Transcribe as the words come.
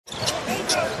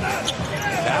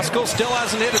Paschall still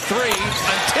hasn't hit a three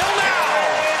until now.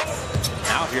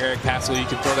 Now if you're Eric Paschall, you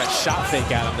can throw that shot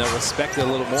fake at him. They'll respect it a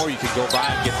little more. You can go by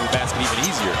and get to the basket even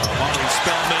easier.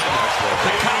 Spellman,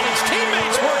 the college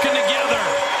teammates working together.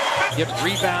 Get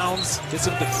rebounds, get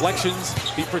some deflections,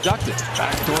 be productive.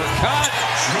 Backdoor cut.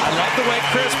 I love the way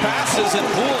Chris passes, and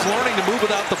Poole's learning to move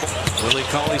without the ball. Willie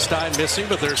Cauley-Stein missing,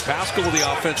 but there's Paschall with the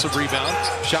offensive rebound.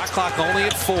 Shot clock only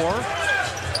at 4.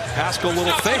 Paschall,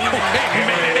 little fake. Made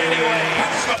it anyway.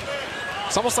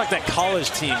 It's almost like that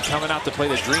college team coming out to play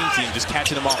the dream team, just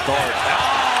catching them off guard.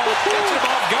 Oh, catching him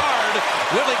off guard.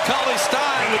 Willie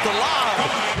Cauley-Stein with the lob.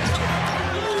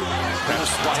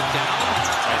 Pass right down,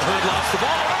 and Hood lost the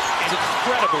ball. It's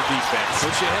incredible defense.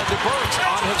 Push ahead to Burks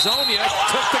on Hazonia.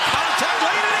 Took the contact,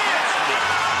 laid it in.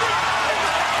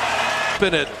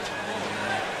 Spin it.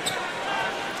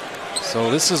 So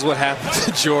this is what happened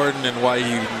to Jordan and why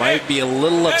you might be a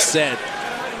little upset.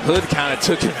 Hood kind of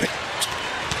took it.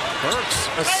 Burks,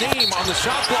 a seam on the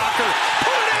shot blocker.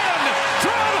 Put it in!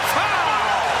 Draw the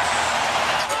foul!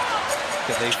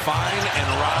 Can they find and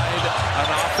ride an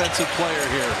offensive player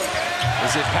here?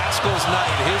 Is it Paschall's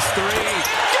night? His three.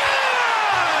 Good!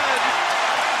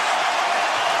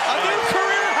 A new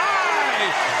career high!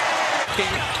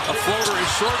 A floater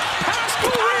is short. Paschall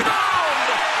rebound!